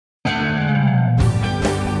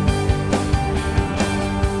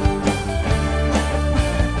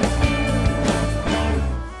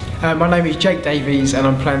My name is Jake Davies and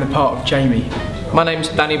I'm playing the part of Jamie. My name's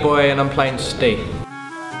Danny Boy and I'm playing Steve.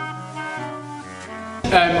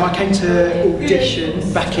 I came to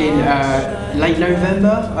audition back in late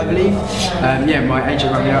November, I believe. Yeah, my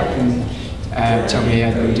agent rang me up and told me I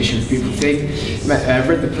had an audition for BeautThing.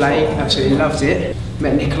 Read the play, absolutely loved it.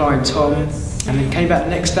 Met Nikolai and Tom, and then came back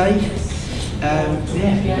the next day.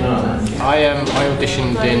 Yeah. I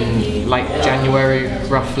auditioned in late January,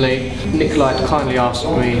 roughly. Nikolai had kindly asked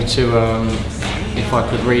me to if I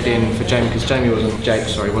could read in for Jamie, because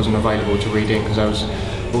Jake wasn't available to read in because I was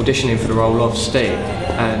auditioning for the role of Steve,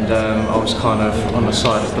 and I was kind of on the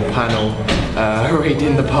side of the panel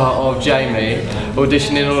reading the part of Jamie,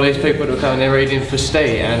 auditioning all these people that were coming there reading for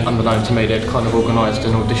Steve, and unbeknown to me they'd kind of organised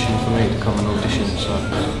an audition for me to come and audition, so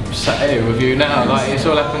I'm sat here with you now, like it's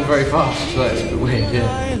all happened very fast, so it's a bit weird,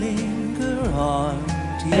 yeah.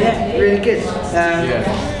 Yeah, really good.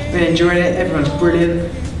 Been enjoying it, everyone's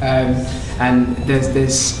brilliant, and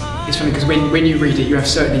it's funny because when you read it you have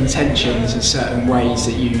certain intentions and certain ways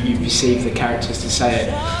that you perceive the characters to say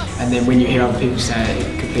it, and then when you hear other people say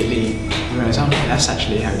it completely you realise, oh that's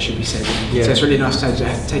actually how it should be said. Yeah. So it's really nice to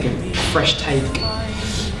take a fresh take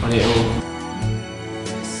on it all.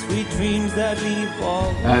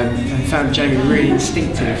 And found Jamie a really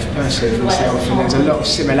instinctive person for himself, and there's a lot of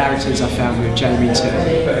similarities I found with Jamie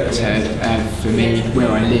for me where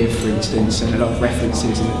I live, for instance, and a lot of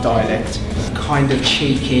references in the dialect. Kind of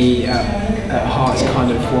cheeky at heart is kind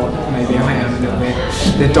of what maybe I am a little bit.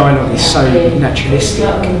 The dialogue is so naturalistic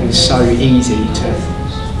and so easy to,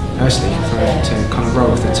 personally, to kind of roll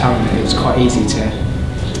with the tongue. It was quite easy to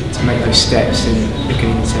make those steps and looking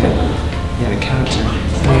into the character.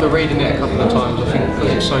 After reading it a couple of times, I think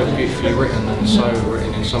because it's so beautifully written and so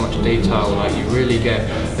written in so much detail, like you really get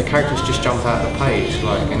the characters just jump out of the page,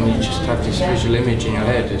 like, and you just have this visual image in your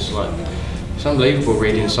head. It's like it's unbelievable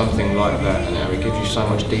reading something like that. You know, it gives you so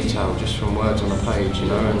much detail just from words on a page, you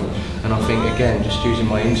know. And I think again, just using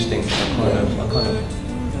my instinct, I'm kind of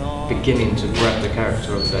beginning to grab the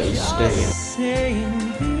character of that he's Steve.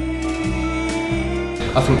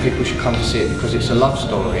 I think people should come to see it because it's a love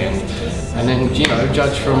story, and then, you know,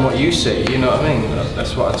 judge from what you see, you know what I mean?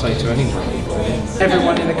 That's what I'd say to anybody.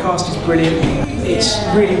 Everyone in the cast is brilliant. It's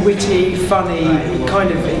really witty, funny,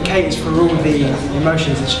 it caters for all the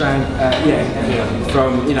emotions that strand,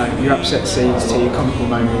 from, you know, your upset scenes to your comical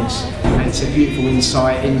moments. And it's a beautiful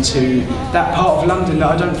insight into that part of London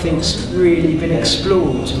that I don't think's really been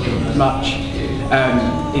explored much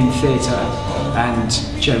in theatre and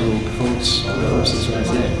general performances as well.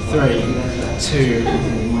 3, 2,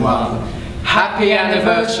 1. Happy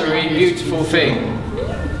anniversary, beautiful thing.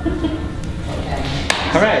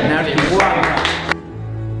 Alright, now do you